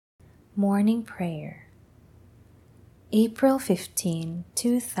Morning Prayer, April 15,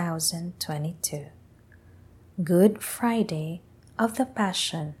 2022. Good Friday of the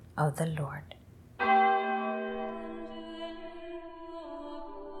Passion of the Lord.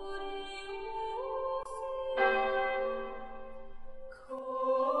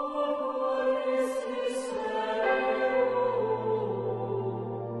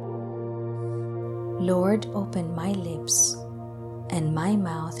 Lord, open my lips, and my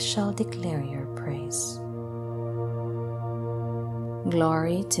mouth shall declare your praise.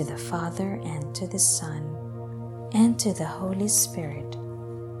 Glory to the Father, and to the Son, and to the Holy Spirit,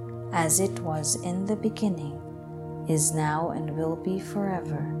 as it was in the beginning, is now, and will be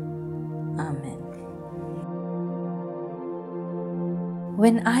forever. Amen.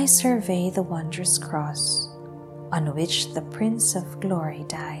 When I survey the wondrous cross, on which the Prince of Glory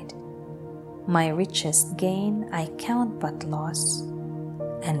died, my richest gain I count but loss,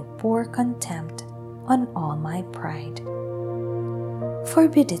 and pour contempt on all my pride.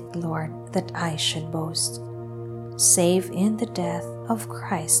 Forbid it, Lord, that I should boast, save in the death of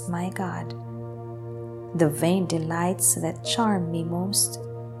Christ my God. The vain delights that charm me most,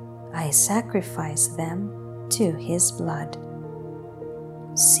 I sacrifice them to his blood.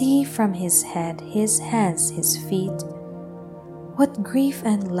 See from his head, his hands, his feet, what grief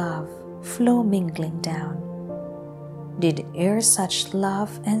and love flow mingling down. Did e'er such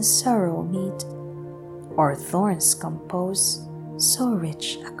love and sorrow meet, or thorns compose so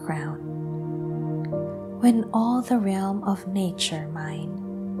rich a crown? When all the realm of nature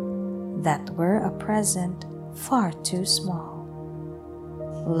mine, that were a present far too small,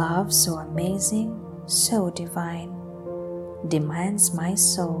 love so amazing, so divine, demands my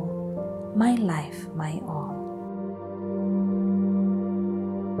soul, my life, my all.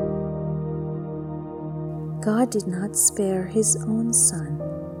 God did not spare his own Son,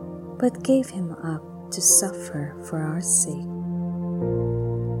 but gave him up to suffer for our sake.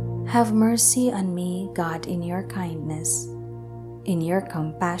 Have mercy on me, God, in your kindness. In your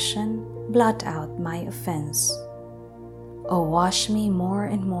compassion, blot out my offense. O wash me more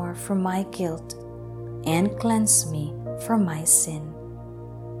and more from my guilt, and cleanse me from my sin.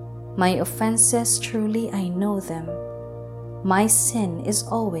 My offenses, truly I know them. My sin is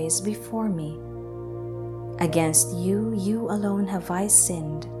always before me. Against you, you alone have I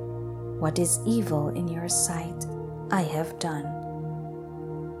sinned. What is evil in your sight, I have done.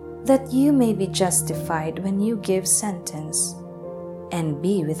 That you may be justified when you give sentence, and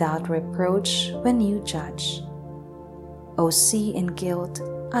be without reproach when you judge. O see, in guilt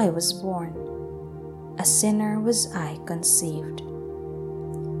I was born, a sinner was I conceived.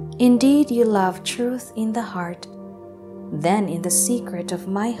 Indeed, you love truth in the heart. Then in the secret of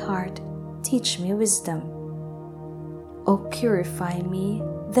my heart, teach me wisdom. O purify me,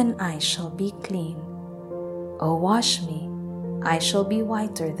 then I shall be clean. O wash me, I shall be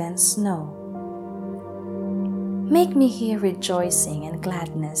whiter than snow. Make me hear rejoicing and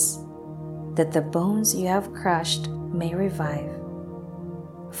gladness, that the bones you have crushed may revive.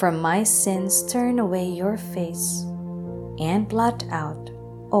 From my sins turn away your face, and blot out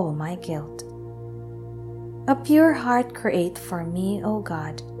all my guilt. A pure heart create for me, O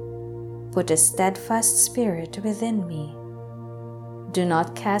God. Put a steadfast spirit within me. Do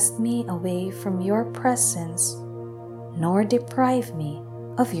not cast me away from your presence, nor deprive me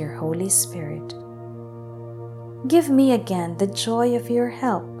of your Holy Spirit. Give me again the joy of your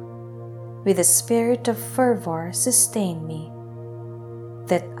help. With a spirit of fervor sustain me,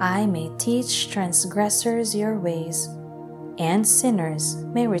 that I may teach transgressors your ways, and sinners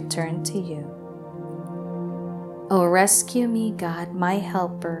may return to you. O rescue me, God, my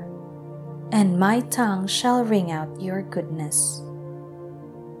helper, and my tongue shall ring out your goodness.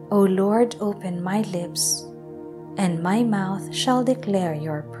 O Lord, open my lips, and my mouth shall declare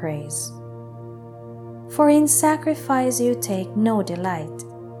your praise. For in sacrifice you take no delight.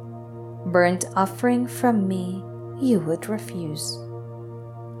 Burnt offering from me you would refuse.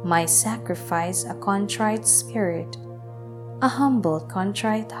 My sacrifice a contrite spirit, a humble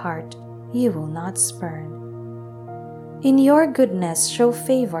contrite heart you will not spurn. In your goodness show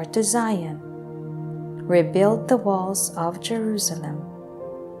favor to Zion. Rebuild the walls of Jerusalem.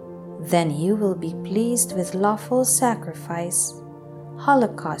 Then you will be pleased with lawful sacrifice,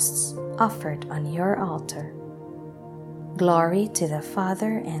 holocausts offered on your altar. Glory to the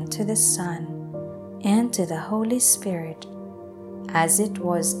Father, and to the Son, and to the Holy Spirit, as it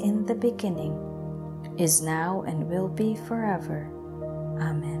was in the beginning, is now, and will be forever.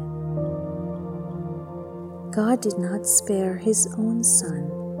 Amen. God did not spare his own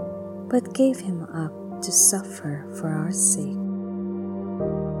Son, but gave him up to suffer for our sake.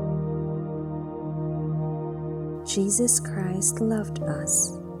 Jesus Christ loved us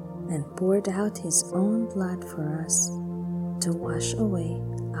and poured out his own blood for us to wash away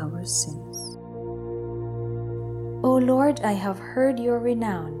our sins. O Lord, I have heard your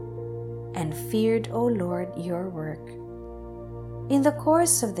renown and feared, O Lord, your work. In the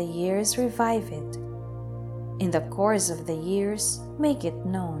course of the years revive it. In the course of the years make it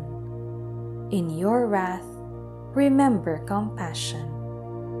known. In your wrath remember compassion.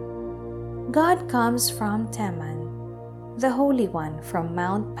 God comes from Teman, the Holy One from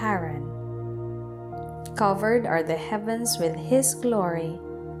Mount Paran. Covered are the heavens with his glory,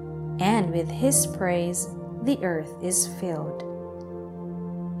 and with his praise the earth is filled.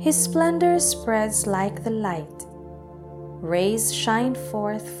 His splendor spreads like the light. Rays shine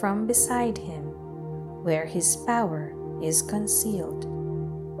forth from beside him, where his power is concealed.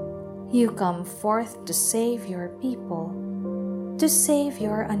 You come forth to save your people, to save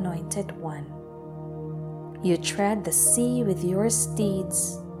your anointed one. You tread the sea with your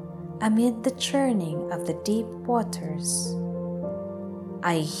steeds, amid the churning of the deep waters.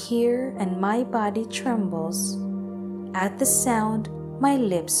 I hear and my body trembles. At the sound, my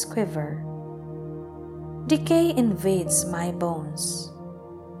lips quiver. Decay invades my bones.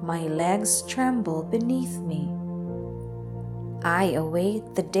 My legs tremble beneath me. I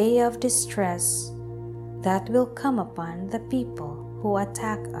await the day of distress that will come upon the people who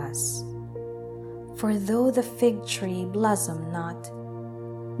attack us. For though the fig tree blossom not,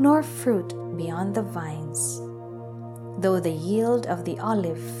 nor fruit be on the vines, though the yield of the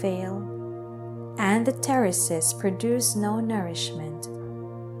olive fail, and the terraces produce no nourishment,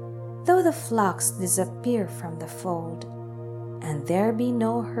 though the flocks disappear from the fold, and there be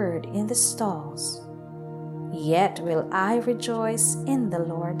no herd in the stalls, yet will I rejoice in the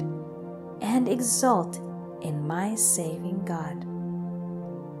Lord, and exult in my saving God.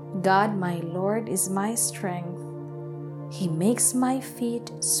 God my Lord is my strength. He makes my feet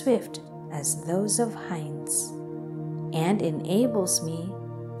swift as those of hinds, and enables me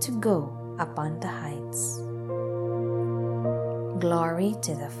to go upon the heights. Glory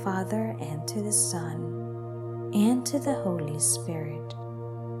to the Father, and to the Son, and to the Holy Spirit,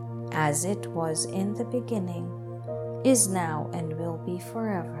 as it was in the beginning, is now, and will be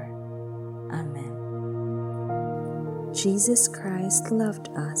forever. Amen. Jesus Christ loved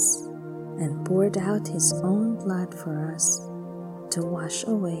us and poured out his own blood for us to wash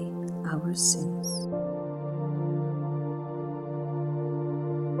away our sins.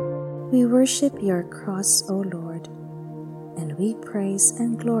 We worship your cross, O Lord, and we praise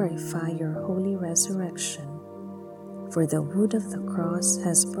and glorify your holy resurrection, for the wood of the cross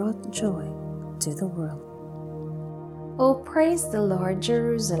has brought joy to the world. O praise the Lord,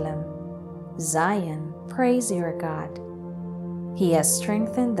 Jerusalem. Zion, praise your God. He has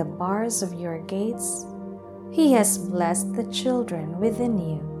strengthened the bars of your gates. He has blessed the children within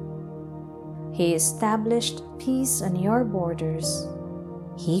you. He established peace on your borders.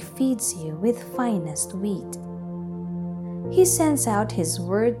 He feeds you with finest wheat. He sends out his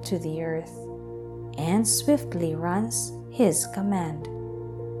word to the earth, and swiftly runs his command.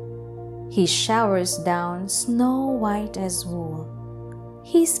 He showers down snow white as wool.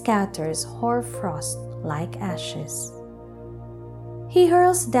 He scatters hoarfrost like ashes. He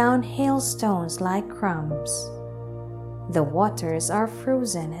hurls down hailstones like crumbs. The waters are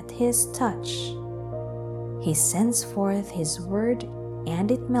frozen at his touch. He sends forth his word,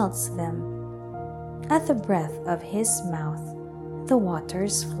 and it melts them. At the breath of his mouth, the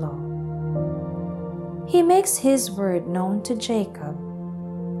waters flow. He makes his word known to Jacob,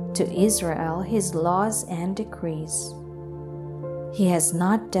 to Israel his laws and decrees. He has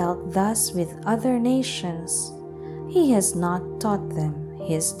not dealt thus with other nations. He has not taught them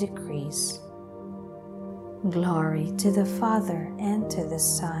his decrees. Glory to the Father, and to the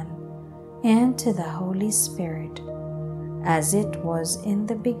Son, and to the Holy Spirit, as it was in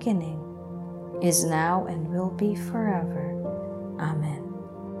the beginning, is now, and will be forever. Amen.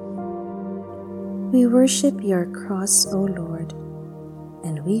 We worship your cross, O Lord,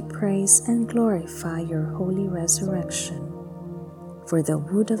 and we praise and glorify your holy resurrection, for the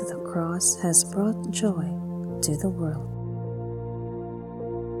wood of the cross has brought joy to the world.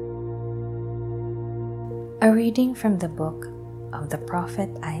 A reading from the book of the prophet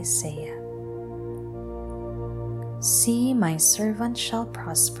Isaiah. See, my servant shall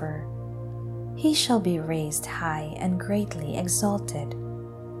prosper. He shall be raised high and greatly exalted.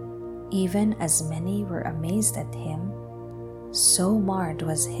 Even as many were amazed at him, so marred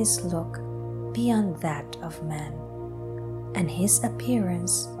was his look beyond that of man, and his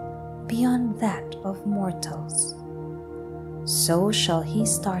appearance beyond that of mortals. So shall he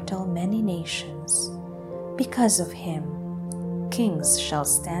startle many nations, Because of him, kings shall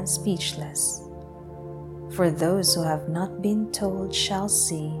stand speechless. For those who have not been told shall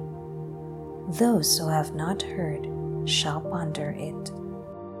see, those who have not heard shall ponder it.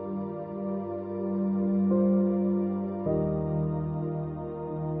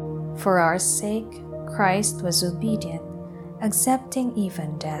 For our sake, Christ was obedient, accepting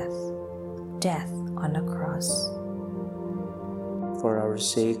even death on a cross. For our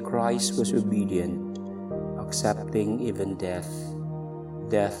sake, Christ was obedient, accepting even death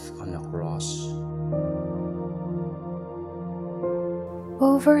on a cross.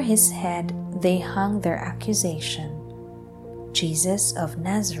 Over his head they hung their accusation, Jesus of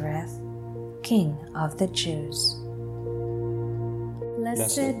Nazareth, King of the Jews.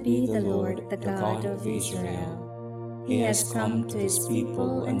 Blessed be the Lord, the God of Israel. He has come to his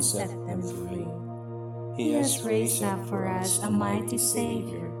people and set them free. He has raised up for us a mighty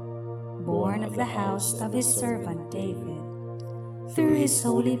Savior, born of the house of his servant David. Through his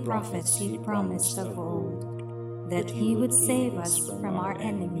holy prophets he promised of old that he would save us from our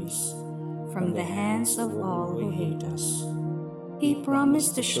enemies, from the hands of all who hate us. He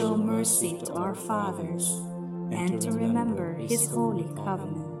promised to show mercy to our fathers and to remember his holy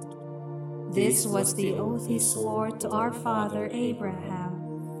covenant. This was the oath he swore to our father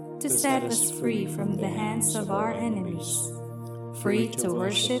Abraham, to set us free from the hands of our enemies, free to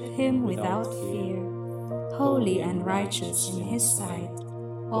worship him without fear, holy and righteous in his sight,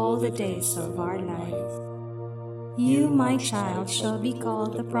 all the days of our life. You, my child, shall be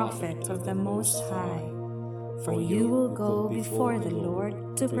called the prophet of the Most High, for you will go before the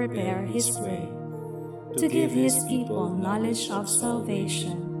Lord to prepare his way, to give his people knowledge of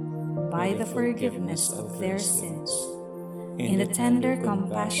salvation by the forgiveness of their sins. In the tender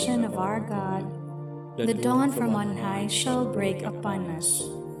compassion of our God, the dawn from on high shall break upon us,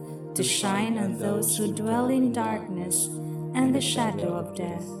 to shine on those who dwell in darkness and the shadow of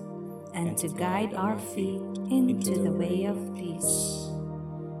death, and to guide our feet into the way of peace.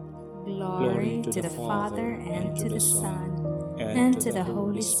 Glory to the Father, and to the Son, and to the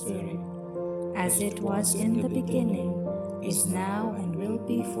Holy Spirit, as it was in the beginning, is now, and will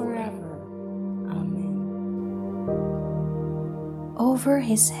be forever. Amen. Over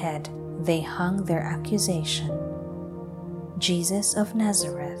his head they hung their accusation, Jesus of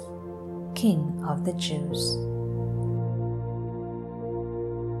Nazareth, King of the Jews.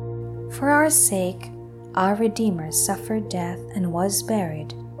 For our sake, our Redeemer suffered death and was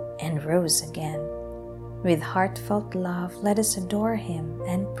buried, and rose again. With heartfelt love, let us adore him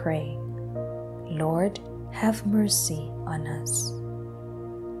and pray. Lord, have mercy on us.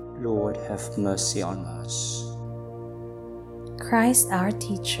 Lord, have mercy on us. Christ, our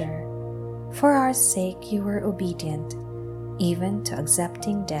teacher, for our sake you were obedient, even to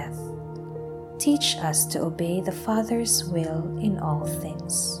accepting death. Teach us to obey the Father's will in all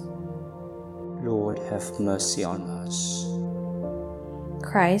things. Lord, have mercy on us.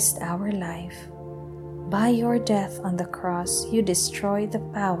 Christ, our life, by your death on the cross you destroyed the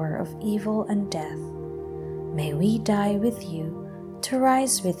power of evil and death. May we die with you to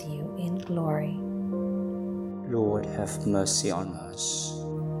rise with you in glory. Lord, have mercy on us.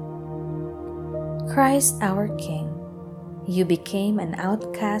 Christ, our King, you became an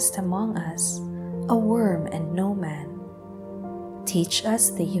outcast among us, a worm and no man. Teach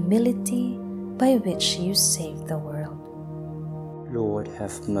us the humility by which you saved the world. Lord,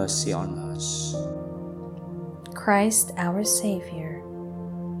 have mercy on us. Christ, our Savior,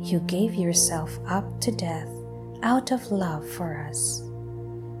 you gave yourself up to death out of love for us.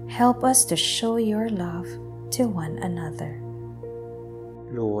 Help us to show your love to one another.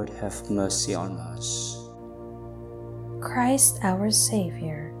 Lord, have mercy on us. Christ, our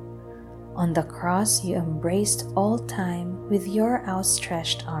Savior, on the cross you embraced all time with your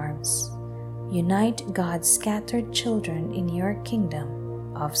outstretched arms. Unite God's scattered children in your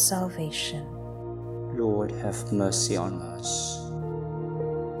kingdom of salvation. Lord, have mercy on us.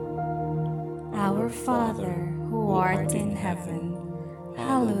 Our Father, who art in heaven,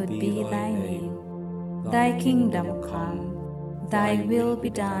 hallowed be thy name. Thy kingdom come, thy will be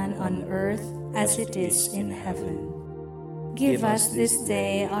done on earth as it is in heaven. Give us this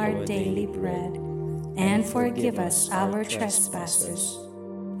day our daily bread, and forgive us our trespasses,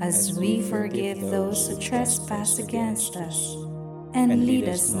 as we forgive those who trespass against us. And lead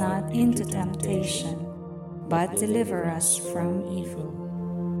us not into temptation, but deliver us from evil.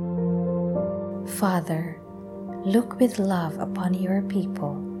 Father, look with love upon your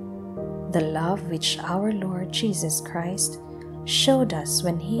people, the love which our Lord Jesus Christ showed us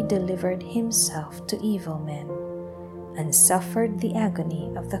when he delivered himself to evil men and suffered the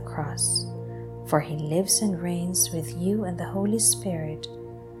agony of the cross, for he lives and reigns with you and the Holy Spirit,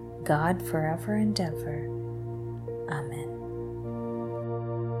 God forever and ever. Amen.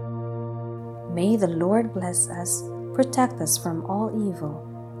 May the Lord bless us, protect us from all evil,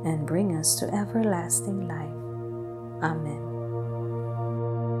 and bring us to everlasting life. Amen.